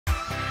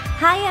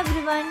Hi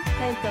everyone,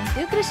 welcome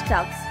to Krish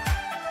Talks.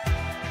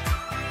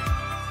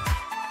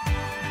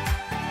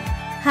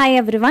 Hi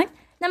everyone.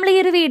 നമ്മൾ ഈ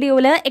ഒരു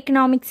വീഡിയോയിൽ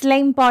എക്കണോമിക്സിലെ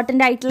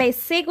ഇമ്പോർട്ടൻ്റ് ആയിട്ടുള്ള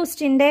എസ്സേ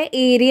ക്വസ്റ്റ്യൻ്റെ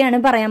ഏരിയ ആണ്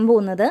പറയാൻ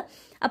പോകുന്നത്.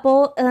 അപ്പോൾ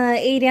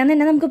ഏരിയ എന്ന്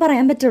തന്നെ നമുക്ക്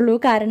പറയാൻ പറ്റുള്ളൂ,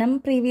 കാരണം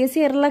പ്രീവിയസ്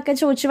ഇയറിലൊക്കെ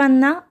ചോദിച്ചു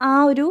വന്ന ആ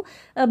ഒരു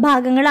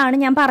ഭാഗങ്ങളാണ്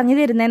ഞാൻ പറഞ്ഞു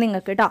തരുന്നത്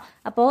നിങ്ങൾക്ക് കേട്ടോ.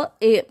 അപ്പോൾ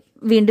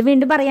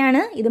വീണ്ടും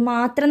പറയാണ്, ഇത്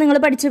മാത്രം നിങ്ങൾ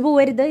പഠിച്ചു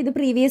പോകരുത്, ഇത്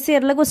പ്രീവിയസ്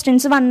ഇയറിലെ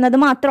ക്വസ്റ്റ്യൻസ് വന്നത്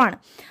മാത്രമാണ്.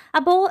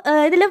 അപ്പോൾ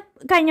ഇതിൽ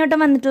കഴിഞ്ഞോട്ടം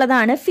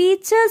വന്നിട്ടുള്ളതാണ്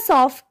ഫീച്ചേഴ്സ്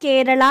ഓഫ്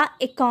കേരള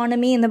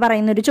എക്കോണമി എന്ന്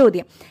പറയുന്നൊരു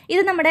ചോദ്യം.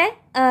 ഇത് നമ്മുടെ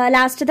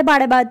ലാസ്റ്റത്തെ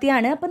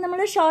പാഠഭാഗത്തെയാണ്. അപ്പോൾ നമ്മൾ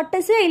ഷോർട്ട്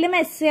എസ്സേ ആയാലും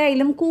എസ്സേ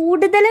ആയാലും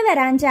കൂടുതൽ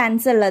വരാൻ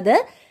ചാൻസ് ഉള്ളത്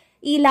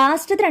ഈ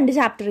ലാസ്റ്റത്തെ 2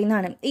 ചാപ്റ്ററിൽ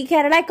നിന്നാണ്. ഈ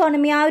കേരള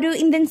എക്കോണമി ആ ഒരു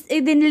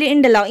ഇതിൽ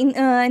ഉണ്ടല്ലോ,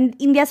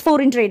 ഇന്ത്യാസ്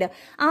ഫോറിൻ ട്രേഡ്,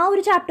 ആ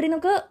ഒരു ചാപ്റ്ററിൽ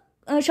നമുക്ക്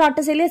ഷോർട്ട്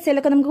എസ്സേയിലും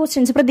എസ്സേയിലൊക്കെ നമുക്ക്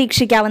ക്വസ്റ്റ്യൻസ്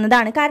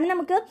പ്രതീക്ഷിക്കാവുന്നതാണ്. കാരണം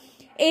നമുക്ക്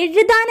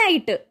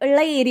എഴുതാനായിട്ട് ഉള്ള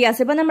ഏരിയാസ്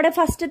ഇപ്പം നമ്മുടെ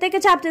ഫസ്റ്റത്തെ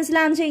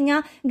ചാപ്റ്റേഴ്സിലാണെന്ന് വെച്ച്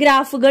കഴിഞ്ഞാൽ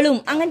ഗ്രാഫുകളും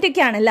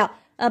അങ്ങനത്തെയൊക്കെ ആണല്ലോ.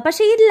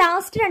 പക്ഷേ ഈ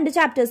ലാസ്റ്റ് 2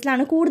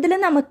 ചാപ്റ്റേഴ്സിലാണ് കൂടുതലും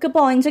നമുക്ക്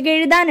പോയിന്റ്സ് ഒക്കെ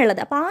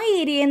എഴുതാനുള്ളത്. അപ്പോൾ ആ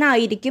ഏരിയയിൽ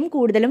നിന്നായിരിക്കും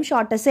കൂടുതലും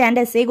short essay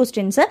and essay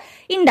questions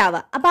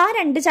ഉണ്ടാവുക. അപ്പോൾ ആ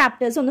 2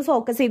 ചാപ്റ്റേഴ്സ് ഒന്ന്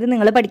ഫോക്കസ് ചെയ്ത്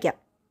നിങ്ങൾ പഠിക്കാം.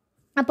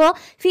 അപ്പോൾ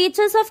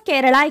ഫീച്ചേഴ്സ് ഓഫ്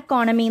കേരള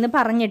എക്കോണമി എന്ന്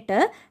പറഞ്ഞിട്ട്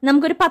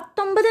നമുക്കൊരു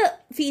 19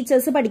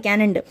 ഫീച്ചേഴ്സ്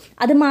പഠിക്കാനുണ്ട്.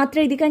 അത് മാത്രം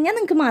എഴുതി കഴിഞ്ഞാൽ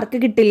നിങ്ങൾക്ക് മാർക്ക്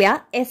കിട്ടില്ല.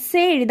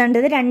 എസ്സേ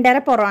എഴുതേണ്ടത്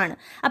 2.5 പുറമാണ്.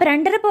 അപ്പോൾ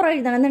 2.5 പുറം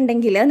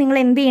എഴുതണമെന്നുണ്ടെങ്കിൽ നിങ്ങൾ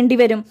എന്ത് ചെയ്യേണ്ടി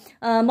വരും?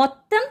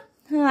 മൊത്തം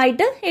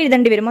ആയിട്ട്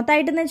എഴുതേണ്ടി വരും.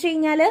 മൊത്തമായിട്ടെന്ന് വെച്ച്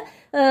കഴിഞ്ഞാൽ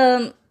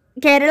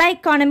കേരള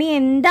എക്കോണമി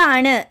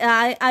എന്താണ്,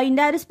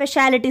 അതിൻ്റെ ആ ഒരു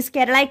സ്പെഷ്യാലിറ്റീസ്,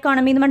 കേരള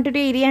എക്കോണമി എന്ന്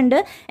പറഞ്ഞിട്ടൊരു ഏരിയ ഉണ്ട്,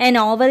 an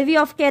overview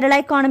of Kerala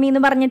economy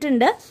എന്ന്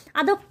പറഞ്ഞിട്ടുണ്ട്.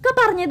 അതൊക്കെ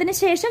പറഞ്ഞതിന്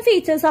ശേഷം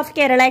ഫീച്ചേഴ്സ് ഓഫ്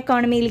കേരള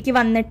എക്കോണമിയിലേക്ക്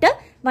വന്നിട്ട്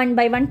 1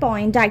 by 1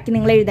 പോയിന്റ് ആക്കി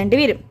നിങ്ങൾ എഴുതേണ്ടി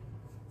വരും.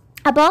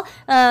 അപ്പോൾ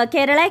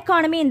കേരള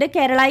എക്കോണമി ഉണ്ട്.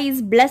 Kerala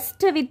is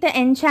blessed with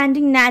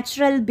എൻചാൻറ്റിംഗ്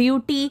natural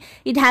beauty.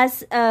 It has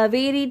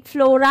varied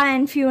Flora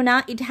and ഫ്യൂണ.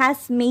 It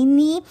has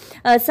many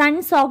sun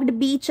soaked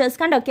beaches.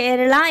 കണ്ടോ,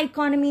 കേരള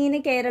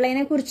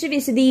കേരളയെ കുറിച്ച്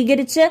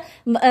വിശദീകരിച്ച്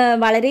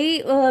വളരെ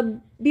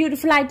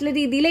ബ്യൂട്ടിഫുൾ ആയിട്ടുള്ള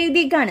രീതിയിൽ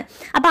എഴുതിയേക്കാണ്.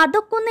 അപ്പോൾ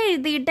അതൊക്കെ ഒന്ന്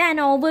എഴുതിയിട്ട് ആൻ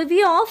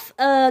ഓവർവ്യൂ ഓഫ്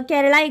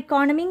കേരള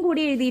എക്കോണമിയും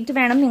കൂടി എഴുതിയിട്ട്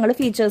വേണം നിങ്ങൾ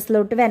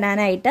ഫീച്ചേഴ്സിലോട്ട്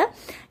വരാനായിട്ട്.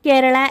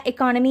 Kerala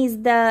economy is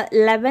the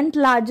 11th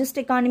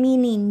largest economy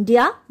in India.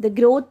 The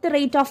growth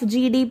rate of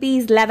GDP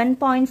is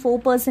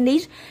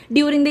 11.4%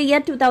 during the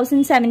year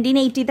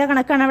 2017-18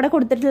 കണക്കാണ് അവിടെ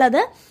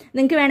കൊടുത്തിട്ടുള്ളത്.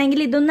 നിങ്ങൾക്ക്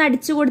വേണമെങ്കിൽ ഇതൊന്ന്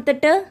അടിച്ചു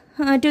കൊടുത്തിട്ട്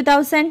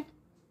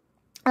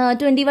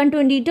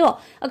 2021-22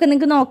 ഒക്കെ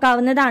നിങ്ങൾക്ക്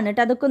നോക്കാവുന്നതാണ്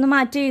കേട്ടോ. അതൊക്കെ ഒന്ന്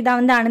മാറ്റി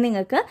എഴുതാവുന്നതാണ്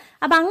നിങ്ങൾക്ക്.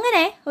 അപ്പം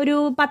അങ്ങനെ ഒരു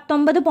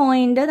 19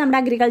 പോയിന്റ് നമ്മുടെ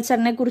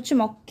അഗ്രികൾച്ചറിനെ കുറിച്ചും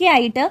ഒക്കെ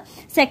ആയിട്ട്.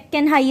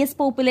 Second highest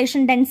population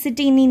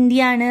density in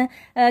India ആണ്.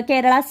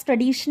 Kerala's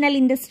traditional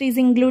industries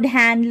include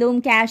handloom,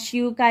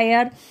 cashew,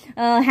 കയർ,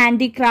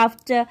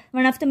 handicraft.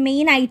 One of the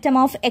main item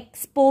of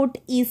export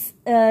is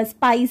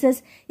spices.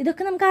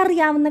 ഇതൊക്കെ നമുക്ക്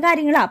അറിയാവുന്ന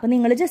കാര്യങ്ങളാണ്. അപ്പം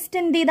നിങ്ങൾ ജസ്റ്റ്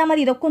എന്ത് ചെയ്താൽ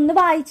മതി, ഇതൊക്കെ ഒന്ന്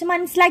വായിച്ച്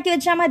മനസ്സിലാക്കി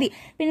വെച്ചാൽ മതി.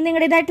 പിന്നെ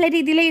നിങ്ങളുടേതായിട്ടുള്ള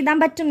രീതിയിൽ എഴുതാൻ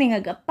പറ്റും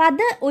നിങ്ങൾക്ക്. അപ്പം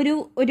അത്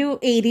ഒരു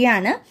ഏരിയ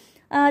ആണ്.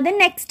 ദെൻ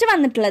നെക്സ്റ്റ്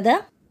വന്നിട്ടുള്ളത്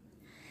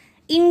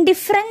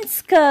ഇൻഡിഫറൻസ്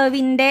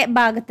കർവിൻ്റെ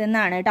ഭാഗത്തു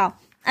നിന്നാണ് കേട്ടോ.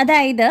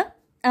 അതായത്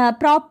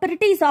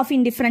പ്രോപ്പർട്ടീസ് ഓഫ്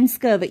ഇൻഡിഫറൻസ്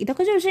കർവ്.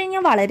 ഇതൊക്കെ ചോദിച്ചു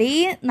കഴിഞ്ഞാൽ വളരെ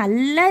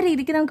നല്ല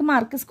രീതിക്ക് നമുക്ക്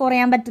മാർക്ക് സ്കോർ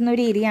ചെയ്യാൻ പറ്റുന്ന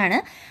ഒരു ഏരിയ ആണ്.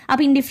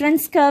 അപ്പോൾ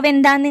ഇൻഡിഫറൻസ് കർവ്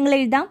എന്താണെന്ന് നിങ്ങൾ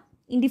എഴുതാം,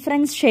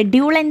 ഇൻഡിഫറൻസ്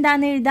ഷെഡ്യൂൾ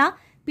എന്താണെന്ന് എഴുതാം.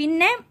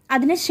 പിന്നെ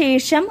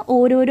അതിനുശേഷം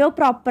ഓരോരോ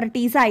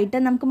പ്രോപ്പർട്ടീസ് ആയിട്ട്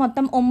നമുക്ക്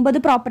മൊത്തം 9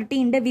 പ്രോപ്പർട്ടി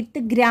ഉണ്ട്. വിത്ത്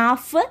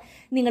ഗ്രാഫ്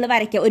നിങ്ങൾ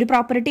വരയ്ക്കുക. ഒരു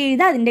പ്രോപ്പർട്ടി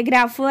എഴുതുക, അതിൻ്റെ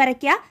ഗ്രാഫ്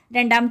വരയ്ക്കുക.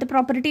 രണ്ടാമത്തെ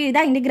പ്രോപ്പർട്ടി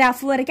എഴുതുക, അതിൻ്റെ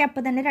ഗ്രാഫ് വരയ്ക്കുക.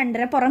 അപ്പോൾ തന്നെ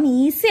 2.5 പുറം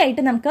ഈസി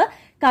ആയിട്ട് നമുക്ക്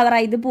കവർ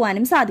ചെയ്ത്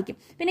പോകാനും സാധിക്കും.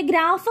 പിന്നെ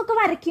ഗ്രാഫൊക്കെ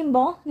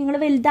വരയ്ക്കുമ്പോൾ നിങ്ങൾ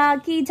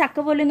വലുതാക്കി ചക്ക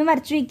പോലെ ഒന്നും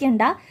വരച്ചു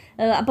വയ്ക്കേണ്ട.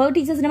 അപ്പോൾ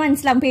ടീച്ചേഴ്സിന്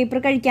മനസ്സിലാവും പേപ്പർ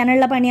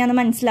കഴിക്കാനുള്ള പണിയാണെന്ന്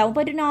മനസ്സിലാവും.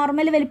 അപ്പോൾ ഒരു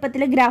നോർമൽ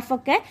വലുപ്പത്തിൽ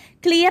ഗ്രാഫൊക്കെ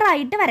ക്ലിയർ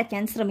ആയിട്ട്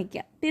വരയ്ക്കാൻ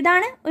ശ്രമിക്കുക.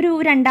 ഇതാണ്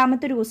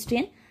രണ്ടാമത്തെ ഒരു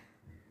ക്വസ്റ്റ്യൻ.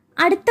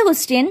 അടുത്ത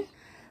ക്വസ്റ്റ്യൻ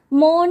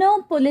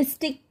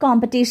മോണോപൊളിസ്റ്റിക്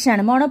കോമ്പറ്റീഷൻ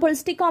ആണ്.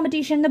 മോണോപൊളിസ്റ്റിക്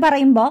കോമ്പറ്റീഷൻ എന്ന്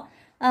പറയുമ്പോൾ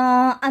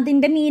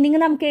അതിൻ്റെ മീനിങ്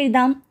നമുക്ക്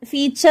എഴുതാം,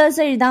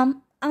 ഫീച്ചേഴ്സ് എഴുതാം,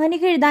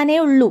 അങ്ങനെയൊക്കെ എഴുതാനേ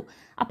ഉള്ളൂ.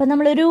 അപ്പം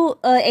നമ്മളൊരു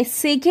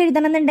എസ്സേക്ക്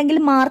എഴുതണമെന്നുണ്ടെങ്കിൽ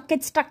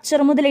മാർക്കറ്റ് സ്ട്രക്ചർ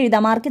മുതൽ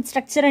എഴുതാം. മാർക്കറ്റ്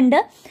സ്ട്രക്ചർ ഉണ്ട്,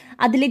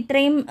 അതിൽ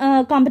ഇത്രയും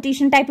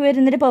കോമ്പറ്റീഷൻ ടൈപ്പ്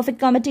വരുന്നത്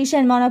പെർഫെക്റ്റ്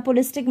കോമ്പറ്റീഷൻ,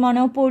 മോണോപൊളിസ്റ്റിക്,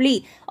 മോണോപോളി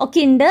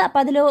ഒക്കെ ഉണ്ട്.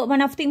 അപ്പം അതിൽ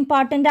വൺ ഓഫ് ദി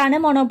ഇമ്പോർട്ടൻ്റ് ആണ്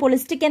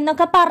മോണോപൊളിസ്റ്റിക്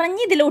എന്നൊക്കെ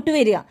പറഞ്ഞ് ഇതിലോട്ട്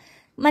വരിക.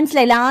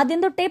 മനസ്സിലായില്ല? ആദ്യം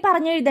തൊട്ടേ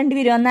പറഞ്ഞു എഴുതേണ്ടി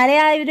വരും, എന്നാലേ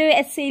ആ ഒരു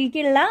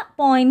എസ്സേയിലേക്കുള്ള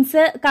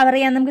പോയിന്റ്സ് കവർ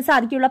ചെയ്യാൻ നമുക്ക്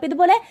സാധിക്കുള്ളൂ. അപ്പോൾ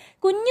ഇതുപോലെ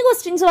കുഞ്ഞു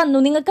ക്വസ്റ്റ്യൻസ് വന്നു,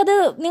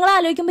 നിങ്ങൾ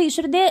ആലോചിക്കുമ്പോൾ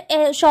ഈശ്വരത്തെ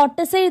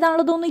ഷോർട്ട് എസ്സേ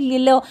എഴുതാനുള്ളതൊന്നും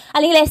ഇല്ലല്ലോ,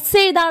 അല്ലെങ്കിൽ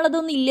എസ്സേ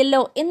എഴുതാനുള്ളതൊന്നും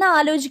ഇല്ലല്ലോ എന്ന്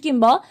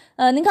ആലോചിക്കുമ്പോൾ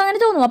നിങ്ങൾക്ക് അങ്ങനെ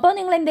തോന്നും. അപ്പോൾ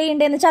നിങ്ങൾ എന്ത്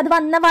ചെയ്യേണ്ടതെന്ന് വെച്ചാൽ അത്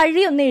വന്ന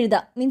വഴി ഒന്ന്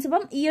എഴുതാം. മീൻസ്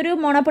ഇപ്പം ഈ ഒരു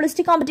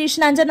മോണോപൊളിസ്റ്റിക്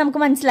കോമ്പറ്റീഷൻ ആൻസർ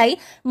നമുക്ക് മനസ്സിലായി,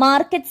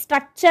 മാർക്കറ്റ്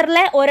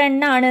സ്ട്രക്ചറിലെ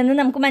ഒരെണ്ണമാണ് എന്ന്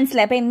നമുക്ക്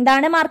മനസ്സിലായി. അപ്പോൾ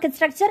എന്താണ് മാർക്കറ്റ്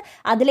സ്ട്രക്ചർ,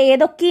 അതിൽ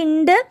ഏതൊക്കെ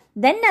ഉണ്ട്,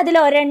 ദെൻ അതിൽ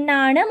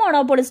ഒരെണ്ണാണ്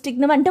മോണോപൊളിസ്റ്റിക്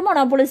എന്ന് പറഞ്ഞിട്ട്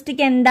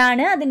മോണോപൊളിസ്റ്റിക്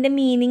എന്താണ്, അതിന്റെ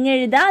മീനിങ്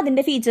എഴുതുക,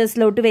 അതിന്റെ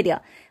ഫീച്ചേഴ്സിലോട്ട് വരിക.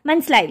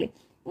 മനസ്സിലായില്ലേ?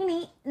 ഇനി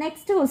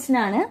നെക്സ്റ്റ് ക്വസ്റ്റ്യൻ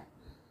ആണ്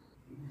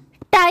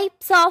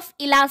types of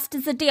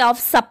elasticity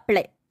of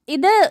supply.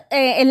 ഇത്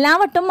എല്ലാ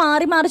വട്ടം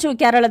മാറി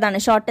ചോദിക്കാറുള്ളതാണ്.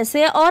 ഷോർട്ട്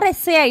എസ്സേ ഓർ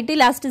എസ്സേ ആയിട്ട്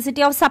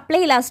elasticity of supply,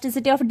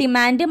 elasticity of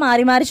demand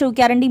മാറി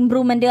ചോദിക്കാറുണ്ട്.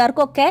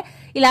 ഇംപ്രൂവ്മെന്റുകാർക്കൊക്കെ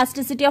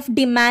ഇലാസ്റ്റിസിറ്റി ഓഫ്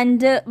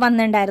ഡിമാൻഡ്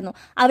വന്നിട്ടുണ്ടായിരുന്നു.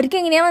 അവർക്ക്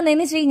എങ്ങനെയാ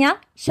വന്നതെന്ന് വെച്ച് കഴിഞ്ഞാൽ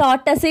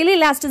ഷോർട്ട് എസ്സേയിൽ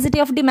ഇലാസ്റ്റിസിറ്റി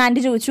ഓഫ് ഡിമാൻഡ്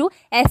ചോദിച്ചു,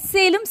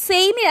 എസ്സേയിലും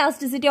സെയിം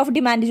ഇലാസ്റ്റിസിറ്റി ഓഫ്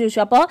ഡിമാൻഡ്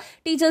ചോദിച്ചു. അപ്പോൾ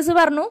ടീച്ചേഴ്സ്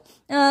പറഞ്ഞു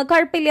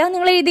കുഴപ്പമില്ല,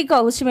 നിങ്ങൾ എഴുതിക്കോ,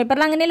 ക്വസ്റ്റ്യൻ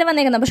പേപ്പറിൽ അങ്ങനെയല്ലേ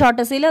വന്നേക്കുന്നത്, അപ്പോൾ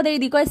ഷോർട്ട് എസ്സേയിലും അത്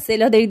എഴുതിക്കോ,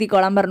 എസ്സേയിലും അത്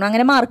എഴുതിക്കോളാൻ പറഞ്ഞു.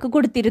 അങ്ങനെ മാർക്ക്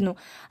കൊടുത്തിരുന്നു.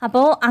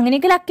 അപ്പോൾ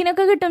അങ്ങനെയൊക്കെ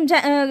ലക്കിനൊക്കെ കിട്ടും,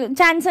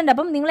 ചാൻസ് ഉണ്ട്.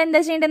 അപ്പം നിങ്ങൾ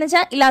എന്താ ചെയ്യേണ്ടതെന്ന്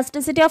വെച്ചാൽ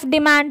ഇലാസ്റ്റിസിറ്റി ഓഫ്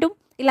ഡിമാൻഡും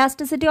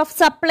ഇലാസ്റ്റിസിറ്റി ഓഫ്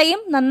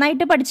സപ്ലൈയും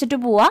നന്നായിട്ട് പഠിച്ചിട്ട്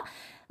പോവുക.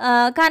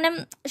 കാരണം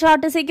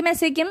ഷോർട്ട് എസ്സേക്കും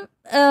എസ്സേക്കും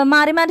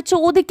മാറി മാറി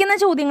ചോദിക്കുന്ന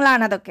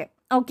ചോദ്യങ്ങളാണ് അതൊക്കെ.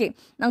 ഓക്കെ,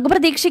 നമുക്ക്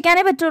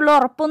പ്രതീക്ഷിക്കാനേ പറ്റുള്ളൂ,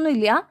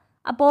 ഉറപ്പൊന്നുമില്ല.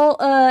 അപ്പോൾ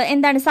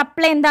എന്താണ്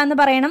സപ്ലൈ എന്താന്ന്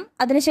പറയണം,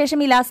 അതിനുശേഷം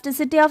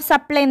ഇലാസ്റ്റിസിറ്റി ഓഫ്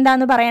സപ്ലൈ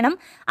എന്താന്ന് പറയണം,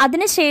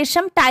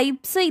 അതിനുശേഷം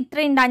ടൈപ്സ്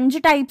ഇത്രയുണ്ട്,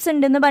 5 ടൈപ്സ്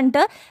ഉണ്ടെന്ന്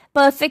പറഞ്ഞിട്ട്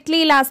perfectly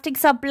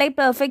elastic supply,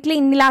 perfectly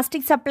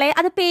inelastic supply,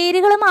 അത്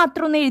പേരുകൾ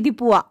മാത്രം ഒന്ന് എഴുതി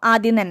പോവാ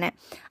ആദ്യം തന്നെ.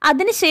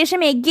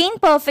 അതിനുശേഷം എഗെയിൻ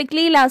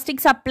പെർഫെക്റ്റ്ലി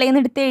ഇലാസ്റ്റിക് സപ്ലൈ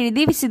എന്ന് എടുത്ത്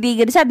എഴുതി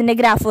വിശദീകരിച്ച് അതിൻ്റെ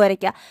ഗ്രാഫ്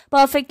വരയ്ക്കുക,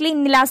 പെർഫെക്റ്റ്ലി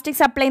ഇൻഇലാസ്റ്റിക്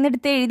സപ്ലൈ എന്ന്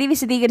എടുത്ത് എഴുതി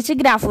വിശദീകരിച്ച്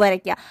ഗ്രാഫ്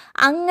വരയ്ക്കുക,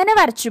 അങ്ങനെ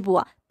വരച്ചു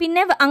പോവാ.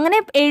 പിന്നെ അങ്ങനെ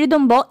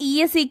എഴുതുമ്പോൾ E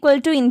S equal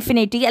to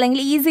infinity അല്ലെങ്കിൽ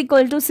E is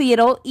equal to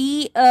 0, E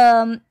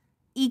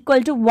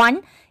equal to 1,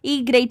 ഈ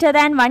ഗ്രേറ്റർ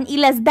ദാൻ 1, ഈ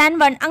ലെസ് ദാൻ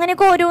 1,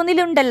 അങ്ങനെയൊക്കെ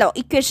ഓരോന്നിലുണ്ടല്ലോ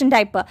ഇക്വേഷൻ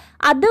ടൈപ്പ്.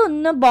 അത്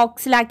ഒന്ന്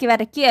ബോക്സിലാക്കി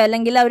വരയ്ക്കുക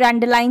അല്ലെങ്കിൽ ഒരു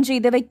അണ്ടർലൈൻ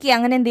ചെയ്ത് വെക്കുക,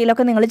 അങ്ങനെ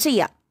എന്തെങ്കിലുമൊക്കെ നിങ്ങൾ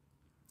ചെയ്യുക.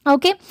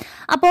 ഓക്കെ,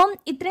 അപ്പോൾ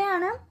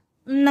ഇത്രയാണ്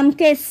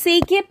നമുക്ക്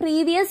എസ്സേക്ക്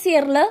പ്രീവിയസ്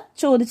ഇയറിൽ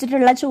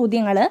ചോദിച്ചിട്ടുള്ള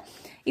ചോദ്യങ്ങൾ.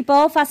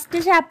 ഇപ്പോൾ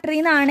ഫസ്റ്റ് ചാപ്റ്ററിൽ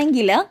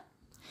നിന്നാണെങ്കിൽ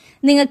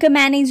നിങ്ങൾക്ക്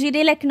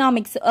managerial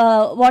economics,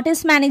 what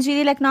is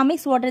managerial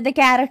economics, what are the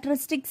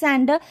characteristics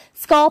and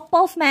scope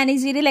of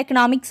managerial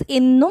economics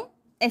എന്നും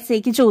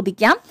എസ്സേക്ക്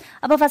ചോദിക്കാം.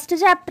 അപ്പോൾ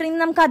ഫസ്റ്റ് ചാപ്റ്ററിൽ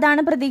നിന്ന് നമുക്ക്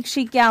അതാണ്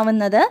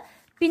പ്രതീക്ഷിക്കാവുന്നത്.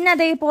 പിന്നെ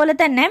അതേപോലെ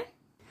തന്നെ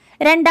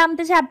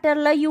രണ്ടാമത്തെ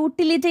ചാപ്റ്ററിൽ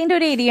യൂട്ടിലിറ്റീൻ്റെ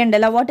ഒരു ഏരിയ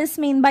ഉണ്ടല്ലോ, what is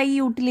mean by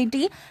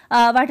utility,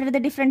 what are the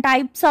different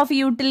types of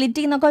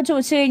utility എന്നൊക്കെ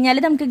ചോദിച്ചു കഴിഞ്ഞാൽ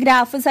നമുക്ക്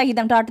ഗ്രാഫ്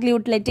സഹിതം ടോട്ടൽ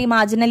യൂട്ടിലിറ്റി,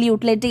 മാർജിനൽ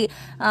യൂട്ടിലിറ്റി,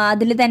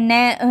 അതിൽ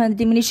തന്നെ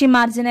diminishing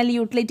marginal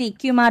utility,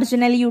 EQ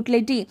marginal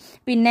utility,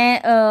 പിന്നെ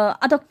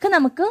അതൊക്കെ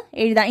നമുക്ക്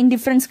എഴുതാം.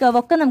 ഇൻഡിഫറൻസ്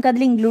കർവ് ഒക്കെ നമുക്ക്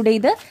അതിൽ ഇൻക്ലൂഡ്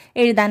ചെയ്ത്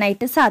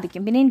എഴുതാനായിട്ട്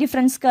സാധിക്കും. പിന്നെ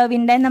ഇൻഡിഫറൻസ്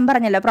കർവിൻ്റെ ഞാൻ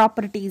പറഞ്ഞല്ലോ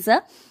പ്രോപ്പർട്ടീസ്,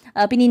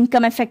 പിന്നെ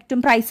ഇൻകം എഫക്റ്റും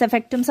പ്രൈസ്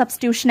എഫക്റ്റും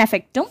സബ്സ്റ്റിറ്റ്യൂഷൻ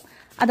എഫക്റ്റും,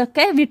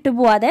 അതൊക്കെ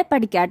വിട്ടുപോവാതെ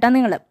പഠിക്കാം കേട്ടോ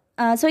നിങ്ങൾ.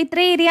 സോ ഇത്ര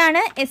ഏരിയ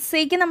ആണ്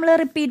എസ്സേക്ക് നമ്മൾ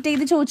റിപ്പീറ്റ്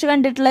ചെയ്ത് ചോദിച്ചു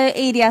കണ്ടിട്ടുള്ള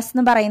ഏരിയാസ്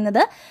എന്ന്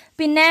പറയുന്നത്.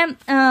 പിന്നെ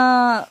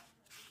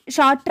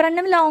ഷോർട്ട്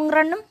റണ്ണും ലോങ്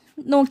റണ്ണും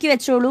നോക്കി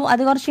വെച്ചോളൂ,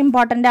 അത് കുറച്ച്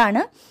ഇമ്പോർട്ടൻ്റ്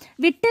ആണ്.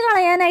 വിട്ട്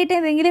കളയാനായിട്ട്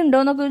എന്തെങ്കിലും ഉണ്ടോ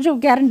എന്നൊക്കെ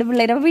ചോദിക്കാറുണ്ട്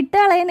പിള്ളേർ. അപ്പോൾ വിട്ട്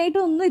കളയാനായിട്ട്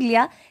ഒന്നുമില്ല,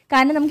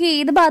 കാരണം നമുക്ക്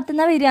ഏത് ഭാഗത്തു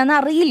നിന്നാണ് വരിക എന്ന്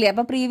അറിയില്ല.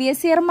 അപ്പോൾ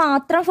പ്രീവിയസ് ഇയർ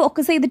മാത്രം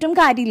ഫോക്കസ് ചെയ്തിട്ടും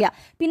കാര്യമില്ല.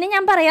 പിന്നെ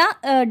ഞാൻ പറയാം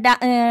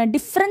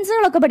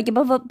ഡിഫറൻസുകളൊക്കെ പഠിക്കും.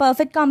 ഇപ്പോൾ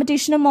പെർഫെക്റ്റ്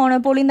കോമ്പറ്റീഷനും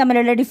മോണോപോളിയും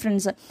തമ്മിലുള്ള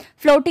ഡിഫറൻസ്,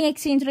 ഫ്ലോട്ടിംഗ്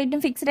എക്സ്ചേഞ്ച്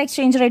റേറ്റും ഫിക്സ്ഡ്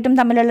എക്സ്ചേഞ്ച് റേറ്റും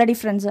തമ്മിലുള്ള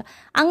ഡിഫറൻസ്,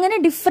 അങ്ങനെ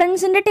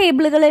ഡിഫറൻസിൻ്റെ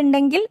ടേബിളുകൾ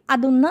ഉണ്ടെങ്കിൽ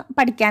അതൊന്ന്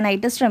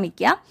പഠിക്കാനായിട്ട്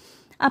ശ്രമിക്കുക.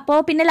 അപ്പോൾ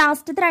പിന്നെ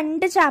ലാസ്റ്റത്തെ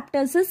 2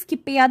 ചാപ്റ്റേഴ്സ്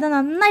സ്കിപ്പ് ചെയ്യാതെ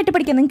നന്നായിട്ട്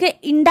പഠിക്കാം. നിങ്ങൾക്ക്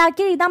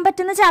ഉണ്ടാക്കി എഴുതാൻ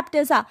പറ്റുന്ന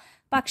ചാപ്റ്റേഴ്സാണ്,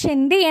 പക്ഷെ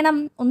എന്ത് ചെയ്യണം,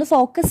 ഒന്ന്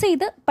ഫോക്കസ്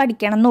ചെയ്ത്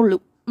പഠിക്കണം എന്നുള്ളൂ.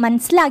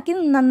 മനസ്സിലാക്കി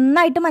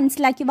നന്നായിട്ട്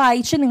മനസ്സിലാക്കി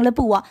വായിച്ച് നിങ്ങൾ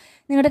പോവുക.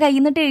 നിങ്ങളുടെ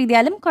കയ്യിൽ നിന്നിട്ട്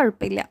എഴുതിയാലും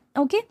കുഴപ്പമില്ല.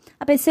 ഓക്കെ,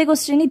 അപ്പോൾ എസ്സേ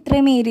ക്വസ്റ്റ്യൻ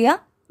ഇത്രയും ഏരിയ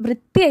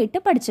വൃത്തിയായിട്ട്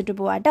പഠിച്ചിട്ട്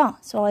പോവാം കേട്ടോ.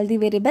 So all the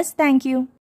very best. Thank you.